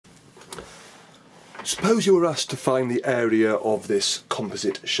Suppose you were asked to find the area of this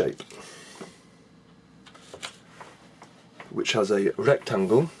composite shape, which has a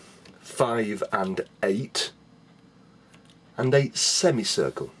rectangle, 5 and 8, and a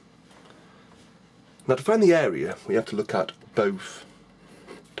semicircle. Now, to find the area, we have to look at both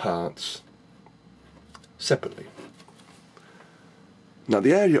parts separately. Now,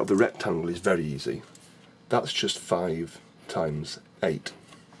 the area of the rectangle is very easy. That's just 5 times 8,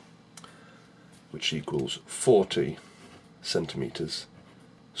 which equals 40 centimetres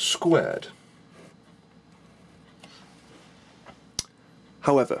squared.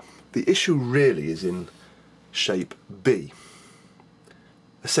 However, the issue really is in shape B,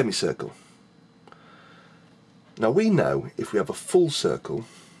 a semicircle. Now, we know if we have a full circle,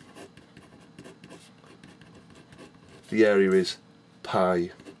 the area is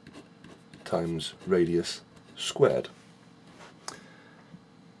pi times radius squared.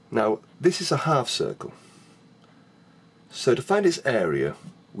 Now, this is a half circle, so to find its area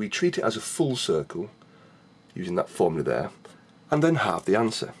we treat it as a full circle using that formula there, and then halve the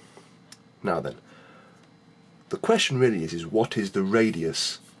answer. Now then, the question really is what is the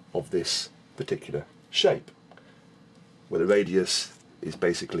radius of this particular shape? Well, the radius is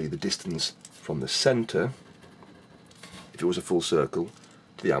basically the distance from the centre, if it was a full circle,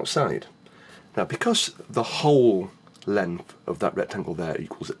 to the outside. Now, because the whole length of that rectangle there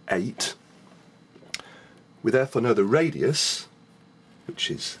equals 8, we therefore know the radius,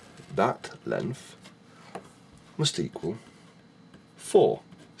 which is that length, must equal 4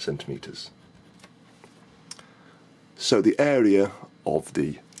 centimetres. So the area of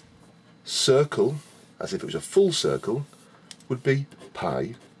the circle, as if it was a full circle, would be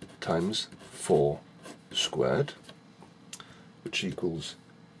pi times 4 squared, which equals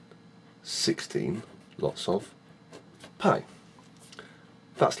 16 lots of pi.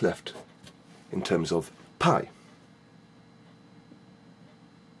 That's left in terms of pi.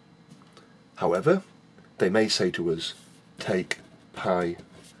 However, they may say to us, take pi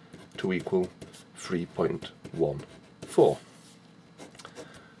to equal 3.14.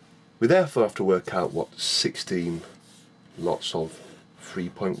 We therefore have to work out what 16 lots of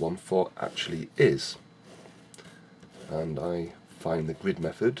 3.14 actually is. And I find the grid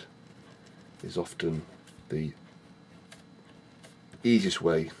method is often the easiest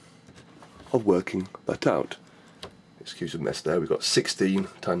way of working that out. Excuse the mess there, we've got 16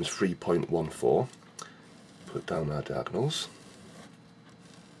 times 3.14. Put down our diagonals.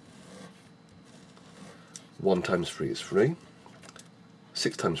 1 times 3 is 3.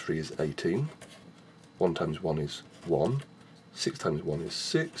 6 times 3 is 18. 1 times 1 is 1. 6 times 1 is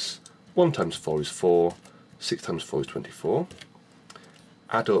 6. 1 times 4 is 4. 6 times 4 is 24.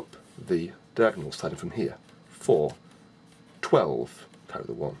 Add up the diagonals starting from here. 4, 12, carry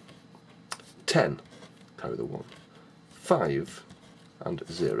the 1. 10, carry the 1. 5 and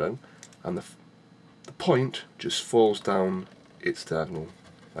 0, and the point just falls down its diagonal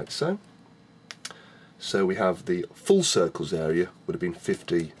like so. So we have the full circle's area would have been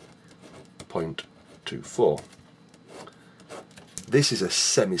 50.24. This is a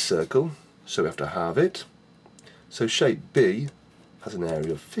semicircle, so we have to halve it. So shape B has an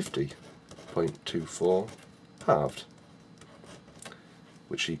area of 50.24 halved,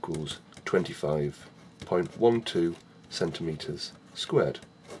 which equals 25.12 centimetres squared.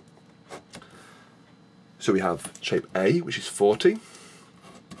 So we have shape A, which is 40.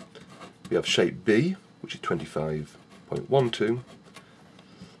 We have shape B, which is 25.12.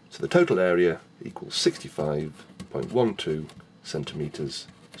 So the total area equals 65.12 centimetres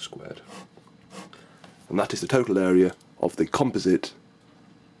squared. And that is the total area of the composite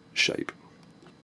shape.